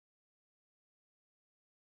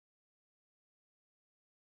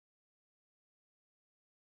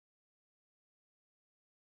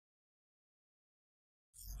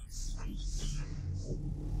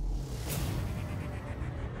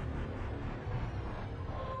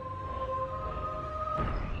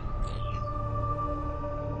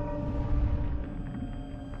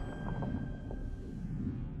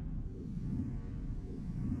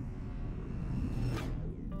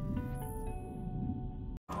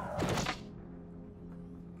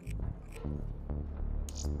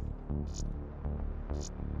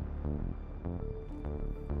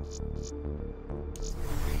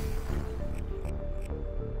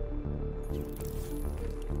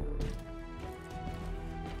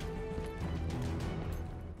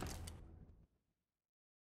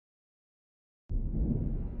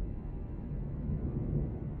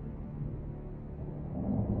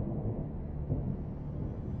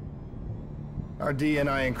Our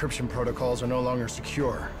DNI encryption protocols are no longer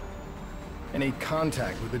secure. Any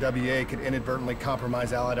contact with the WA could inadvertently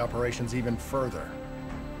compromise Allied operations even further.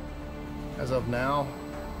 As of now,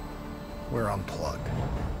 we're unplugged.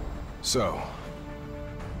 So,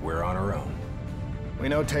 we're on our own. We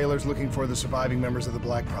know Taylor's looking for the surviving members of the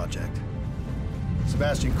Black Project.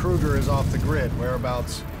 Sebastian Kruger is off the grid,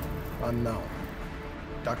 whereabouts unknown.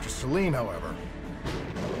 Dr. Salim, however,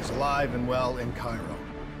 is alive and well in Cairo.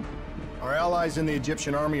 Our allies in the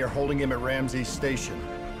Egyptian army are holding him at Ramses Station,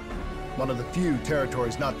 one of the few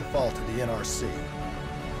territories not default to the NRC.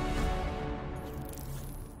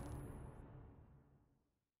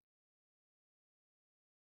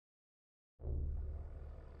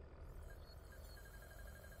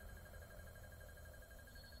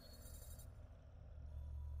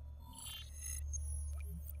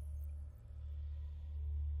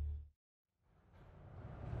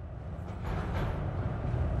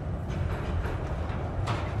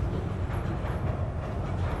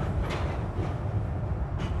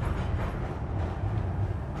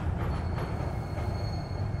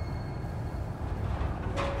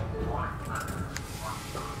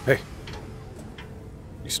 Hey.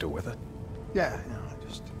 You still with it? Yeah, I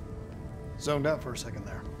just zoned out for a second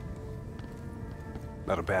there.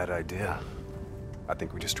 Not a bad idea. I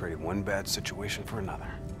think we just traded one bad situation for another.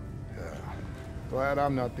 Yeah. Glad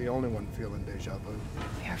I'm not the only one feeling deja vu.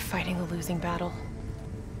 We are fighting a losing battle.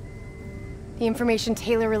 The information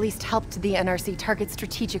Taylor released helped the NRC target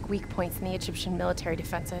strategic weak points in the Egyptian military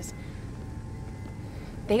defenses.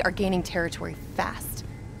 They are gaining territory fast.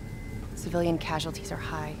 Civilian casualties are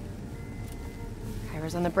high.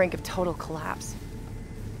 Cairo's on the brink of total collapse.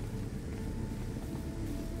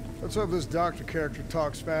 Let's hope this doctor character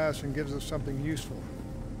talks fast and gives us something useful.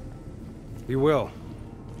 He will.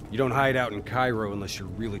 You don't hide out in Cairo unless you're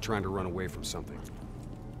really trying to run away from something.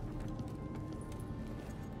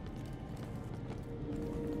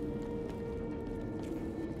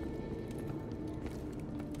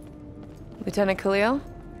 Lieutenant Khalil?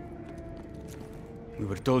 We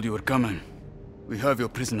were told you were coming. We have your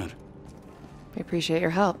prisoner. We appreciate your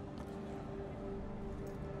help.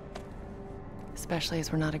 Especially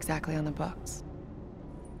as we're not exactly on the books.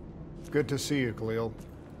 Good to see you, Khalil.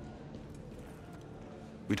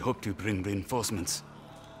 We'd hoped to bring reinforcements.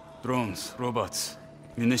 Drones, robots,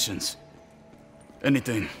 munitions.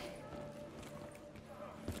 Anything.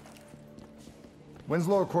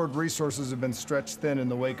 Winslow Accord resources have been stretched thin in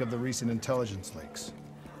the wake of the recent intelligence leaks.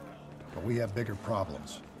 But we have bigger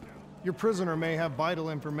problems. Your prisoner may have vital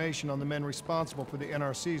information on the men responsible for the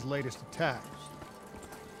NRC's latest attacks.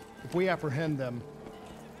 If we apprehend them,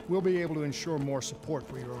 we'll be able to ensure more support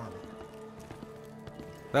for your army.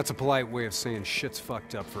 That's a polite way of saying shit's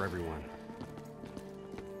fucked up for everyone.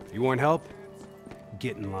 You want help?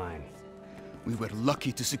 Get in line. We were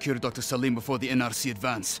lucky to secure Dr. Salim before the NRC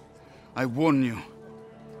advance. I warn you,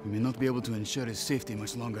 we may not be able to ensure his safety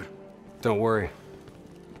much longer. Don't worry.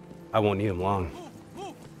 I won't need him long.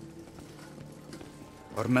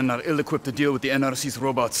 Our men are ill-equipped to deal with the NRC's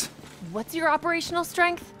robots. What's your operational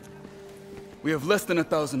strength? We have less than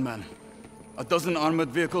 1,000 men. 12 armored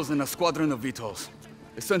vehicles and a squadron of VTOLs.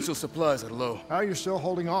 Essential supplies are low. How are you still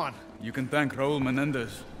holding on? You can thank Raul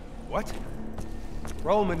Menendez. What?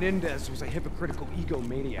 Raul Menendez was a hypocritical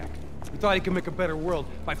egomaniac. He thought he could make a better world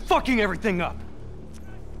by fucking everything up.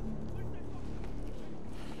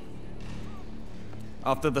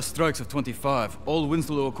 After the strikes of 25, all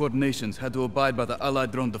Winslow Accord nations had to abide by the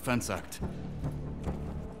Allied Drone Defense Act.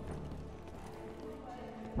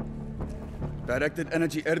 Directed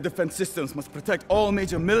energy air defense systems must protect all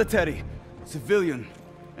major military, civilian,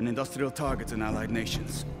 and industrial targets in Allied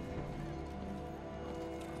nations.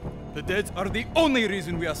 The dead are the only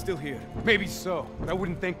reason we are still here. Maybe so, but I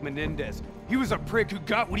wouldn't thank Menendez. He was a prick who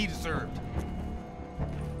got what he deserved.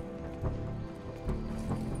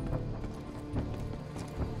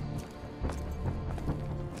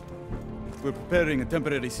 We're preparing a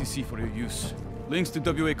temporary CC for your use. Links to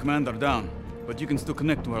WA Command are down, but you can still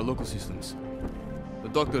connect to our local systems. The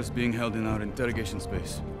doctor is being held in our interrogation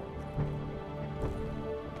space.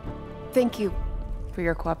 Thank you for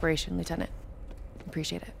your cooperation, Lieutenant.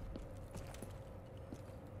 Appreciate it.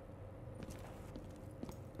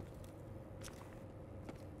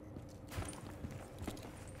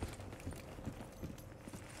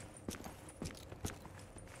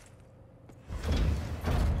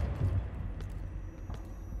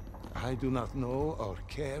 I do not know or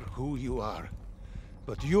care who you are,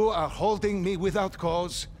 but you are holding me without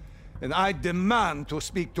cause, and I demand to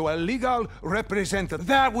speak to a legal representative.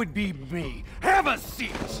 That would be me. Have a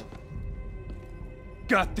seat!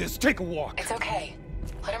 Got this. Take a walk. It's okay.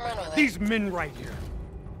 Let him run with it. These men right here.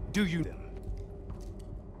 Do you know them?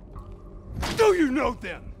 Do you know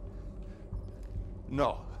them?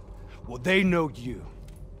 No. Well, they know you.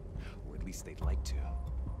 Or at least they'd like to.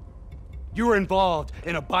 You were involved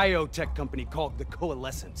in a biotech company called the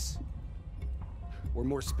Coalescence. Or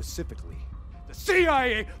more specifically, the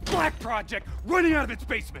CIA Black Project running out of its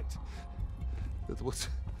basement. That was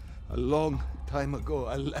a long time ago,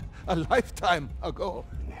 a lifetime ago.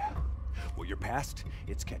 Yeah. Well, your past,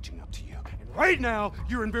 it's catching up to you. And right now,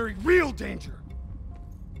 you're in very real danger.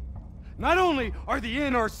 Not only are the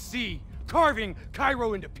NRC carving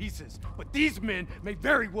Cairo into pieces, but these men may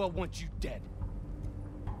very well want you dead.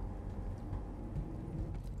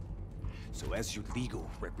 So as your legal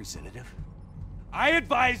representative, I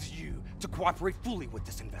advise you to cooperate fully with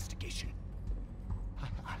this investigation.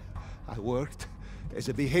 I worked as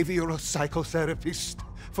a behavioral psychotherapist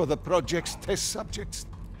for the project's test subjects.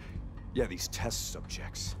 Yeah, these test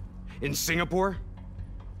subjects. In Singapore?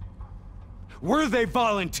 Were they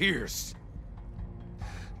volunteers?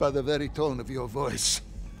 By the very tone of your voice,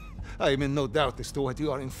 I am in no doubt as to what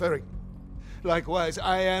you are inferring. Likewise,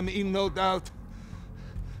 I am in no doubt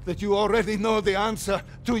that you already know the answer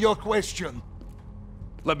to your question.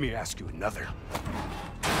 Let me ask you another.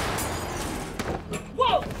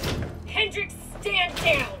 Whoa! Hendricks, stand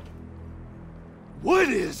down! What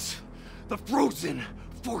is the frozen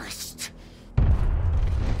forest?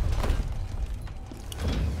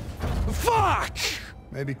 Fuck!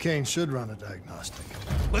 Maybe Kane should run a diagnostic.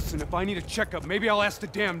 Listen, if I need a checkup, maybe I'll ask the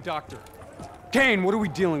damn doctor. Kane, what are we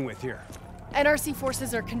dealing with here? NRC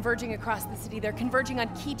forces are converging across the city. They're converging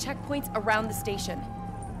on key checkpoints around the station.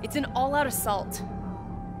 It's an all-out assault.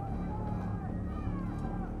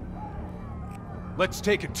 Let's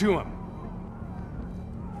take it to him.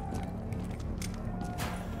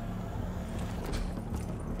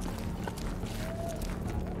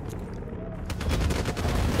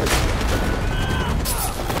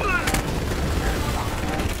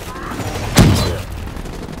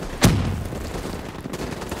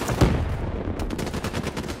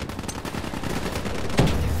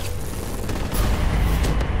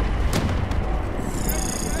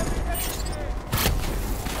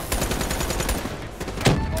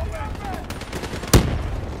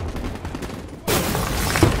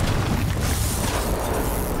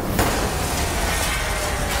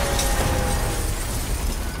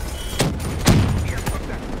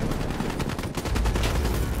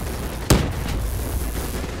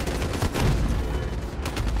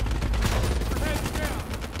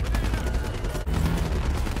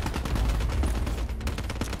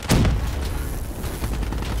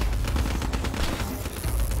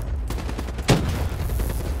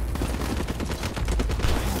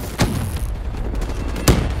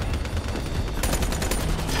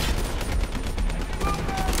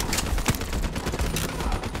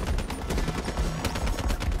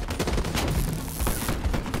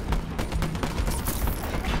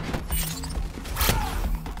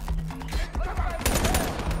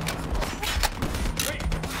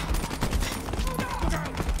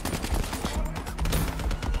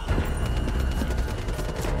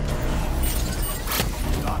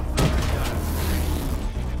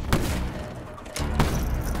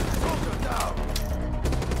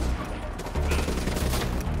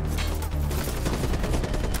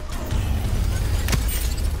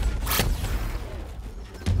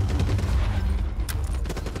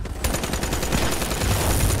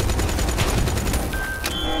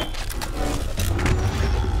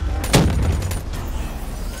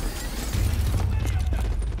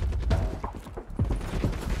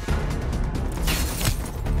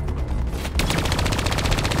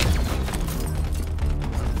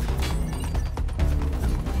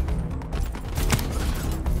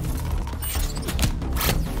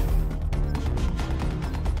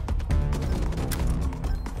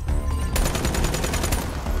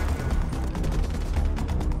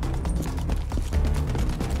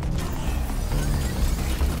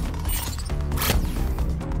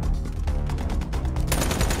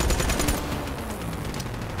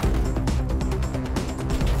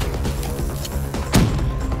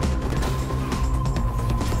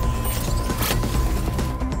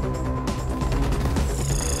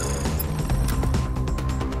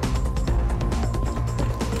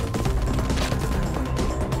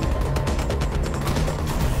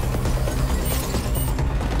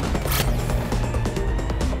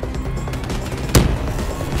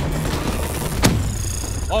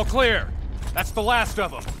 All clear. That's the last of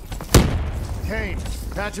them. Kane,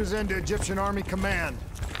 patches into Egyptian Army Command.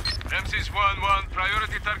 Ramses 1-1,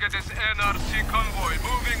 priority target is NRC convoy,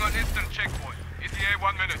 moving on eastern checkpoint. ETA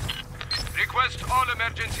 1 minute. Request all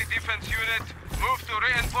emergency defense unit, move to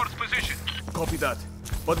reinforced position. Copy that.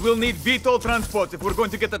 But we'll need VTOL transport if we're going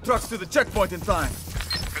to get the trucks to the checkpoint in time.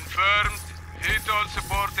 Confirmed. VTOL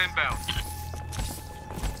support inbound.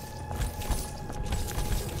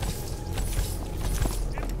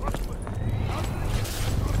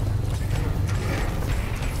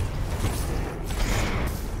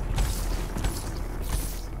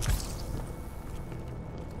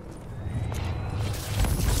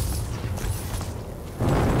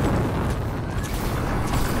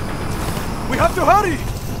 We have to hurry!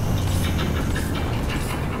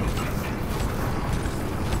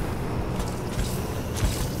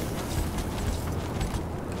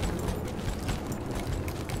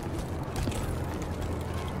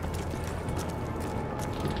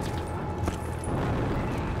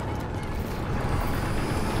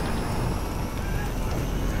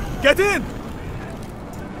 Get in!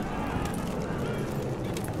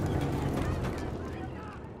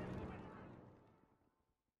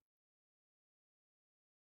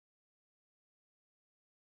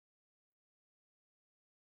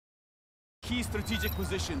 Key strategic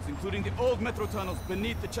positions, including the old metro tunnels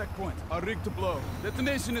beneath the checkpoint, are rigged to blow.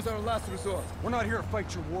 Detonation is our last resort. We're not here to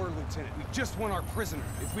fight your war, Lieutenant. We just want our prisoner.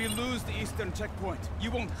 If we lose the eastern checkpoint,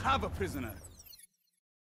 you won't have a prisoner.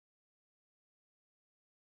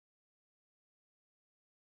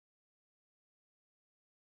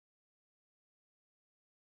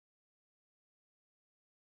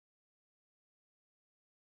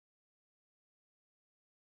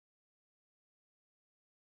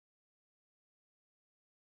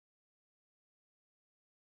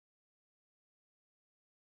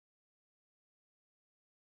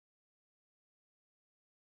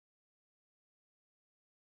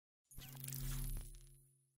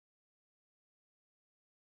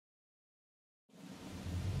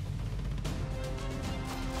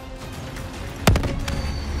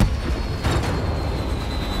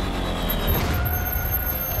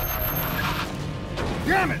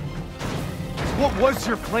 Damn it! What was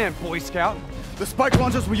your plan, Boy Scout? The spike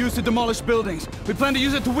launchers were used to demolish buildings. We plan to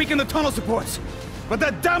use it to weaken the tunnel supports. But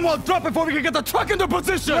that damn well dropped before we can get the truck into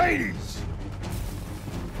position! Ladies!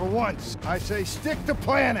 For once, I say stick to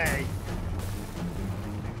Plan A.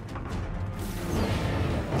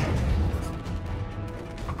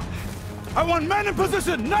 I want men in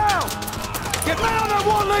position, now! Get men on that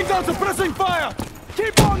wall laying down suppressing fire!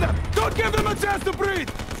 Keep on them! Don't give them a chance to breathe!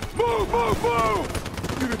 Move, move, move!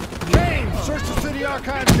 Kane, search the city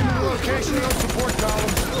archives into the location of those support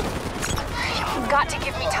columns. You've got to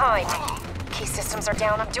give me time. Key systems are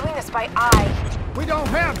down. I'm doing this by eye. We don't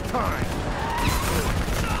have time.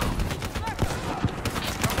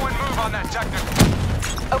 Someone move on that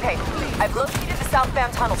technical. Okay, I've located the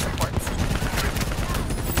southbound tunnel supports.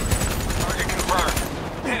 Target confirmed.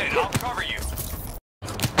 Hit it, I'll cover you.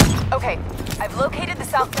 Okay, I've located the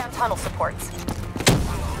southbound tunnel supports.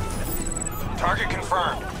 Target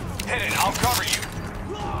confirmed. Hit it, I'll cover you.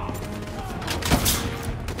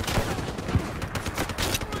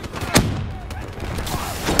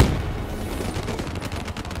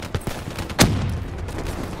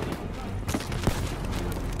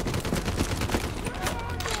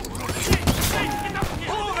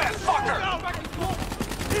 Move it, fucker!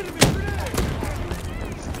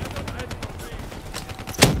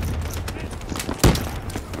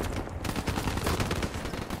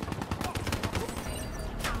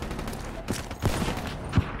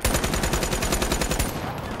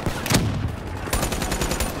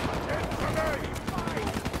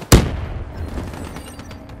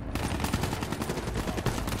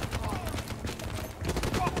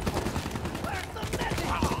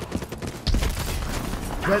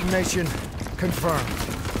 Detonation confirmed.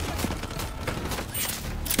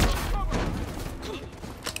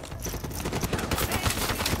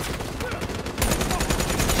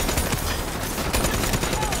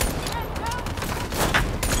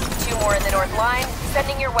 Two more in the north line,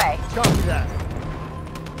 sending your way. Copy that.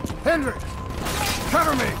 Hendrik,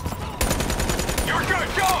 cover me! You're good,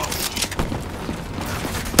 go!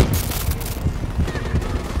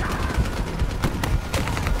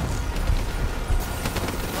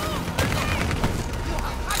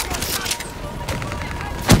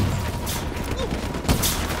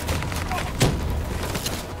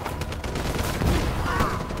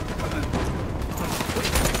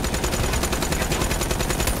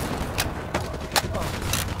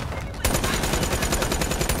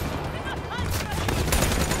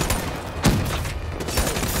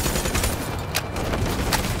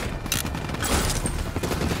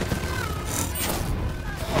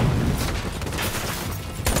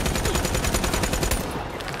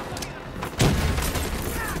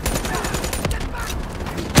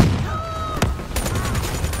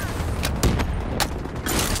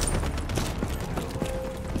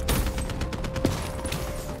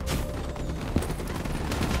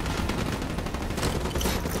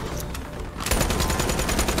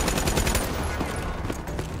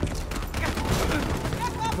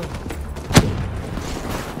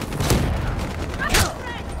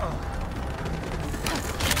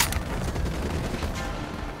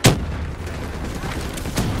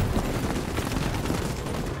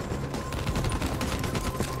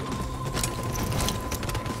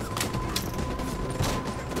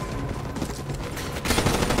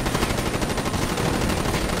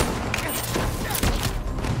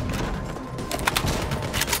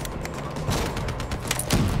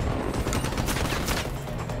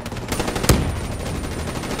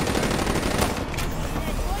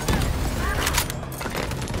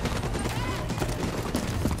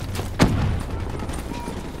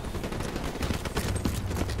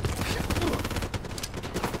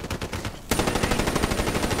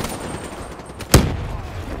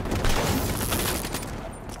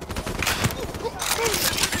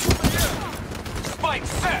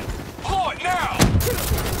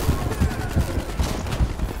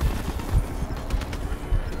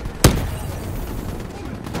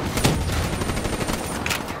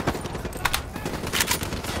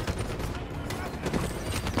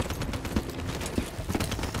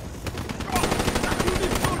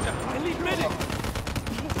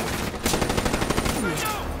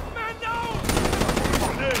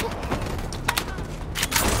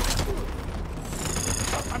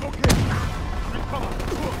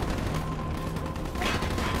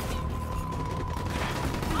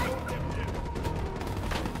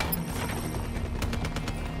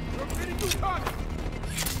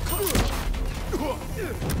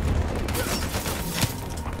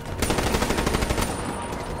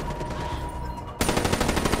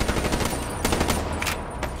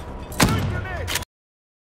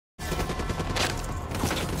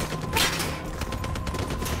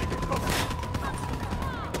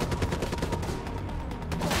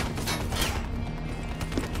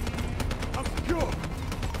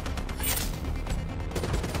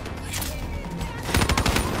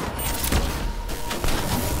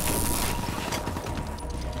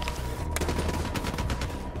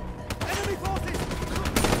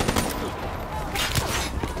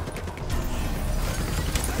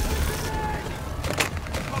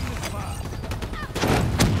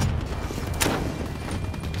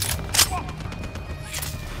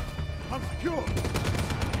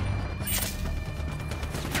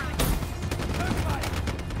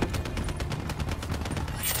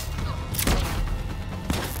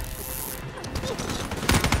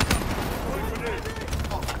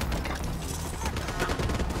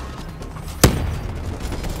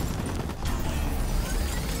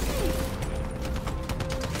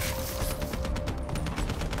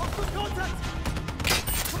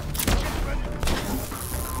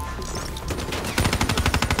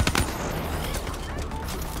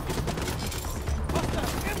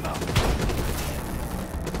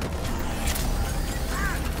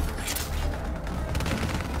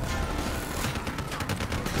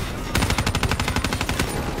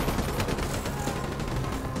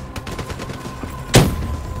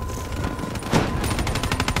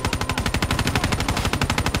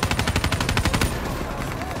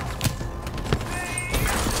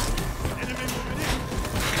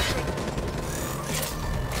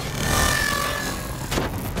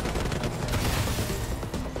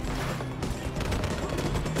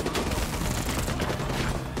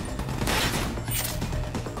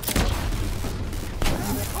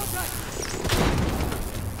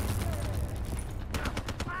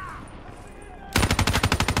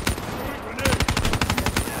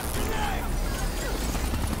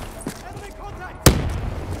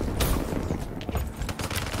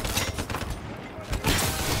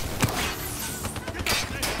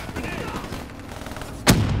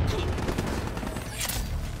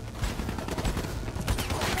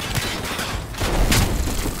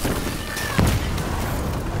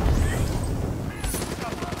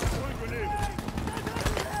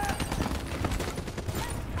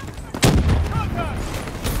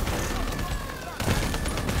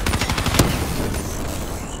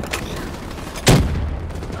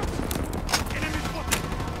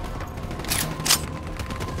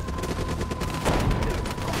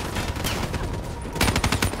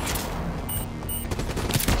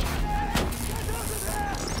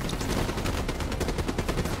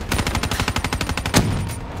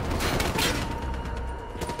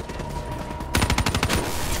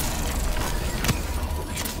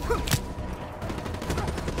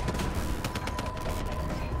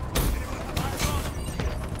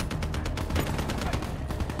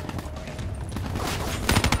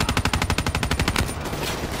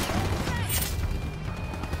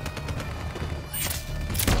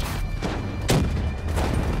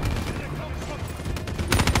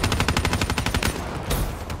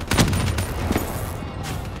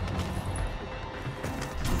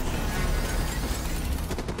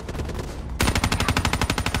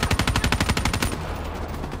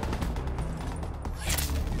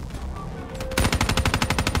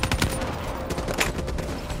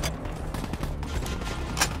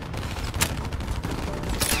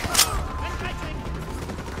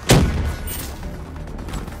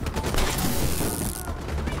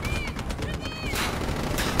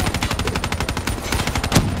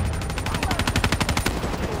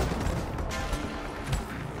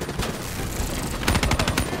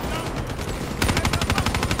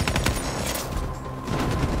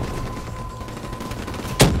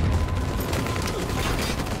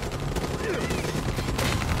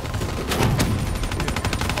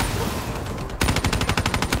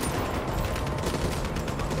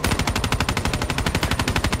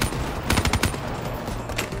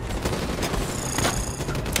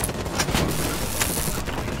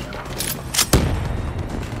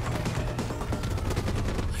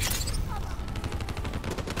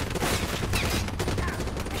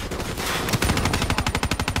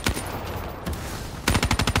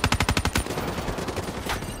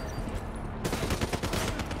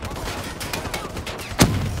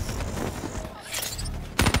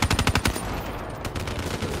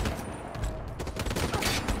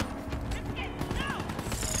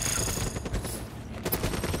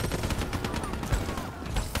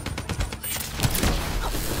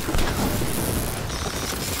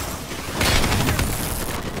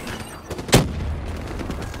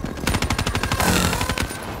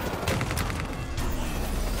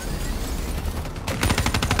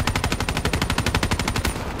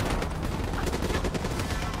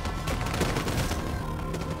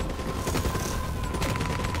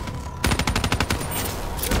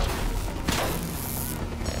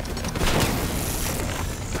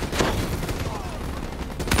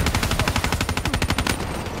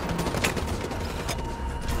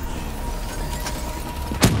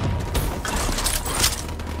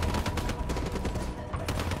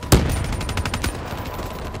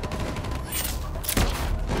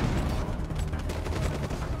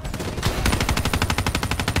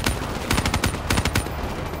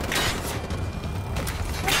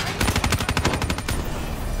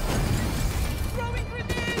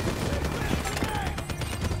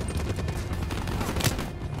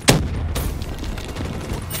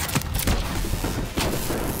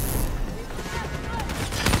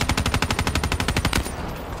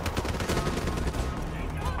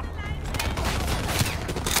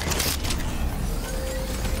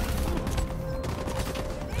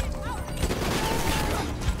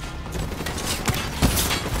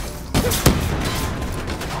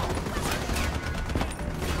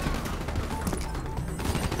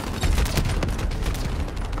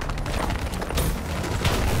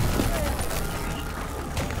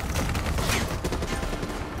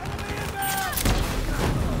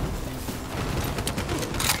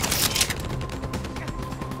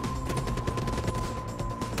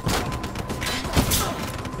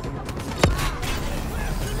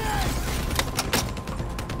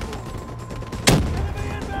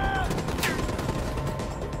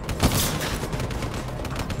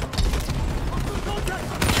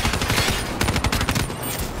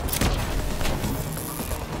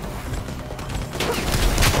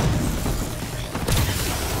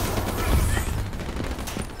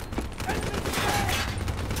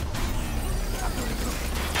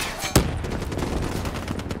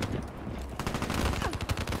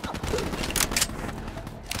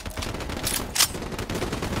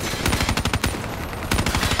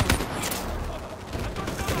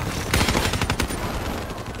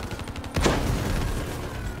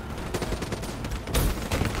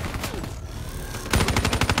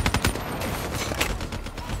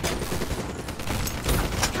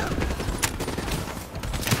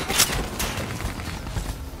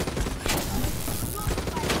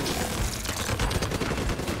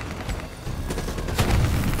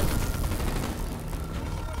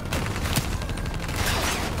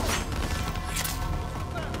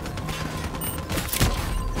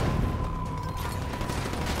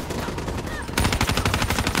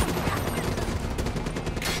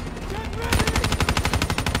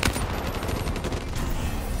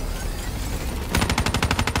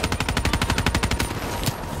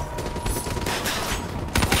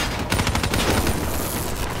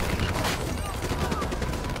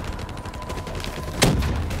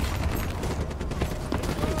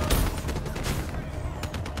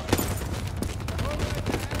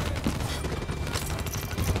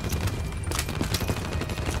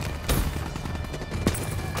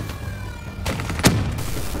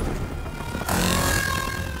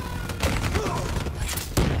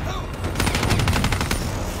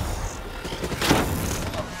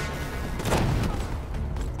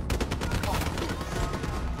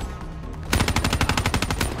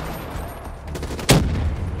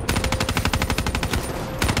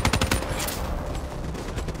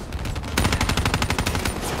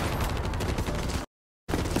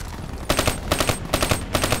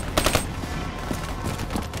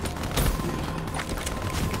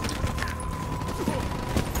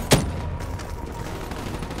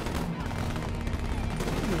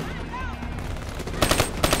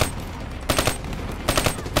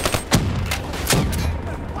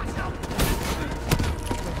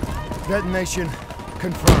 Detonation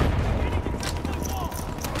confirmed.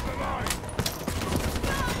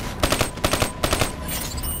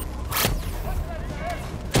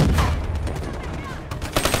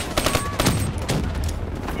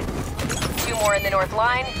 Two more in the north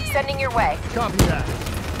line, sending your way. Copy that.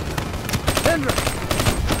 Hendrik,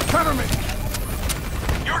 cover me!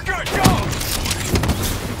 You're good, go!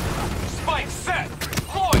 Spike set!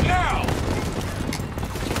 Deploy now!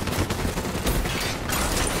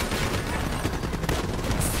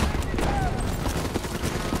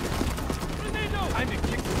 Time to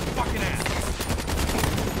kick some fucking ass!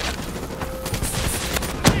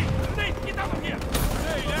 Get out of here!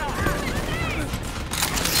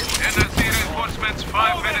 NRC reinforcements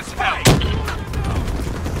 5 minutes out.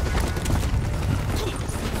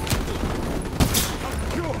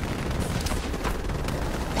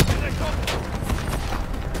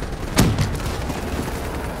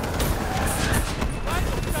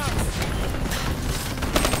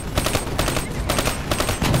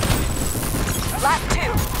 Last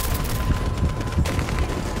two.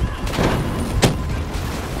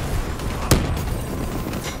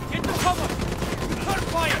 Get the cover! Start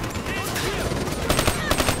fire!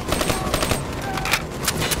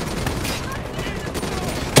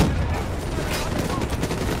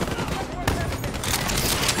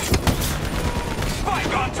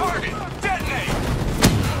 Spike on target! Detonate!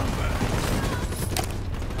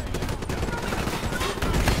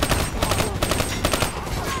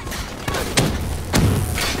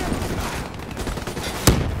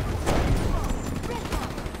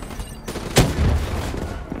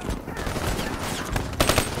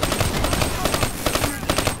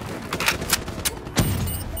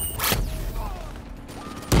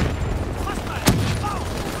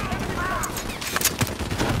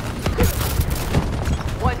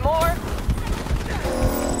 One more.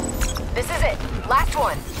 This is it. Last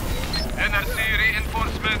one. NRC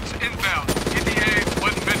reinforcements inbound. ETA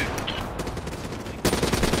 1 minute.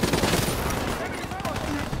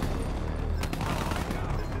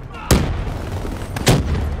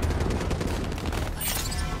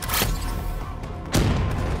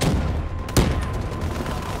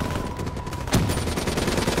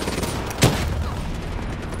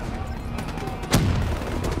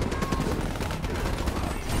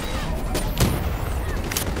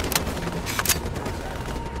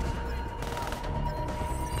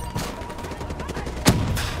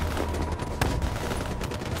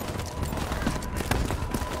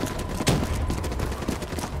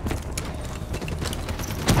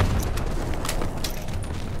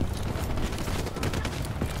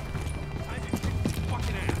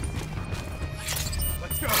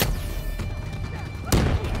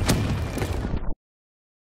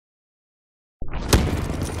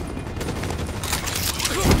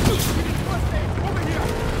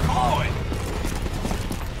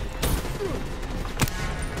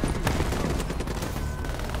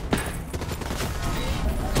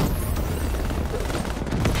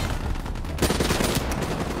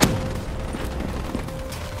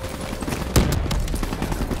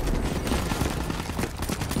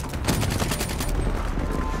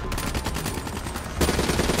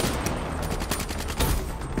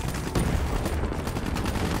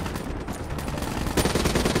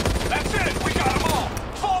 That's it! We got them all!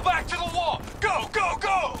 Fall back to the wall! Go, go,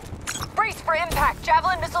 go! Brace for impact.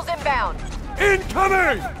 Javelin missiles inbound.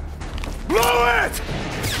 Incoming! Blow it!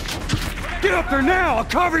 Get up there now, I'll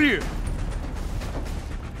cover you!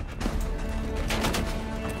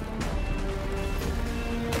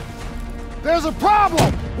 There's a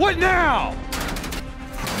problem! What now?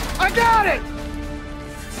 I got it!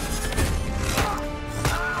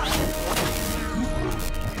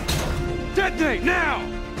 Detonate now!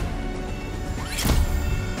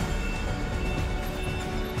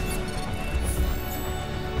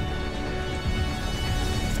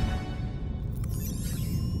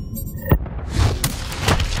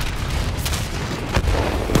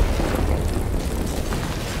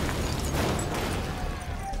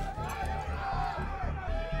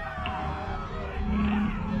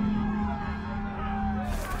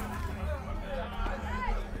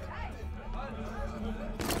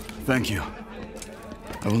 Thank you.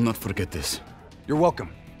 I will not forget this. You're welcome.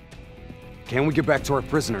 Can we get back to our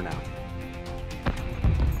prisoner now?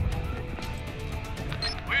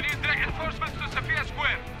 We need reinforcements to Sophia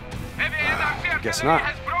Square. Heavy NRC guess artillery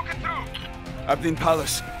not. has broken through. Abdin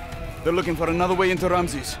Palace. They're looking for another way into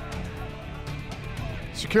Ramses.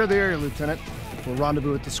 Secure the area, Lieutenant. We'll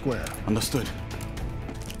rendezvous at the square. Understood.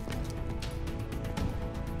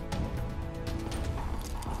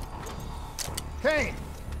 Kane!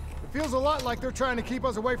 It feels a lot like they're trying to keep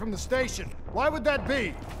us away from the station. Why would that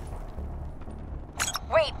be?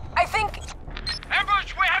 Wait, I think...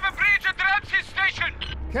 Ambush! We have a breach at Ramsey Station!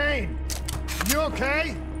 Kane, you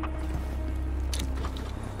okay?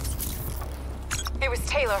 It was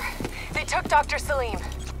Taylor. They took Dr. Salim.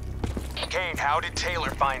 Kane, how did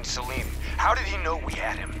Taylor find Salim? How did he know we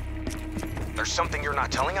had him? There's something you're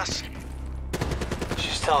not telling us?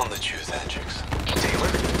 She's telling the truth, Hendricks. Taylor?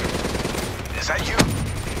 Is that you?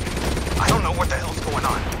 I don't know what the hell's going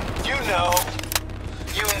on. You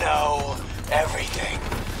know everything.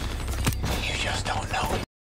 You just don't know it.